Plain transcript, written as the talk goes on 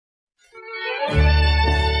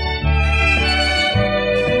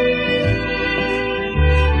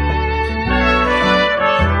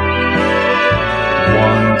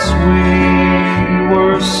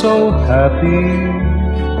so happy,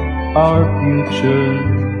 our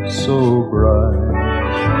future so bright.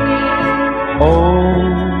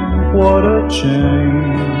 Oh, what a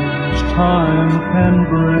change time can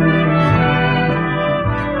bring.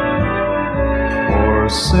 For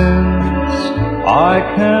since I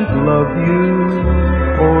can't love you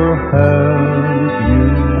or have you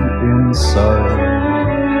in sight,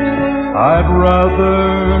 I'd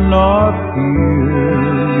rather not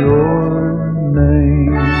hear your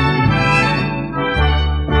name.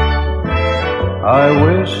 I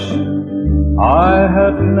wish I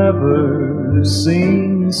had never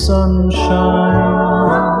seen sunshine.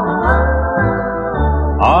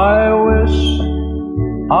 I wish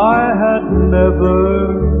I had never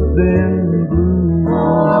been blue.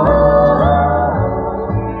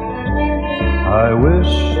 I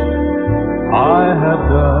wish I had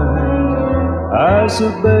died as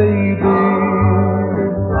a baby.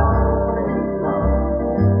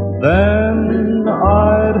 Then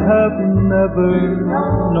I'd have never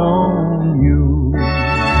known you.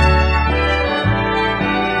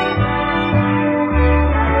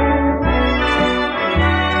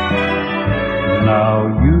 Now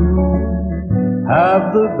you have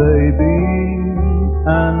the baby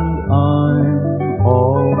and I'm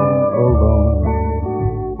all alone.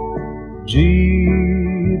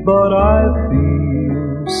 Gee, but I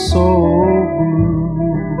feel so blue.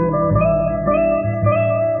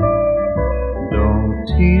 Don't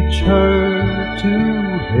teach her to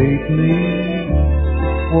hate me,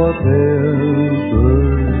 whatever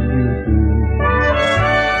you do.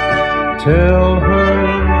 Tell her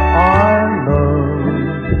I love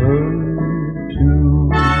her too.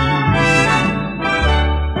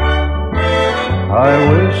 I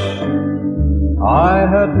wish I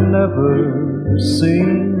had never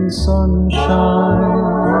seen sunshine.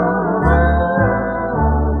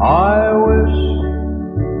 I wish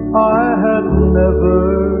I had never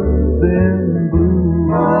been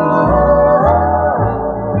blue.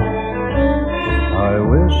 I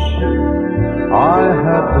wish I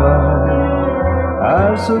had died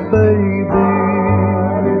as a baby.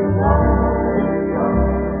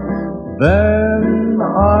 Then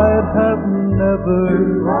I'd have never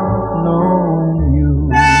known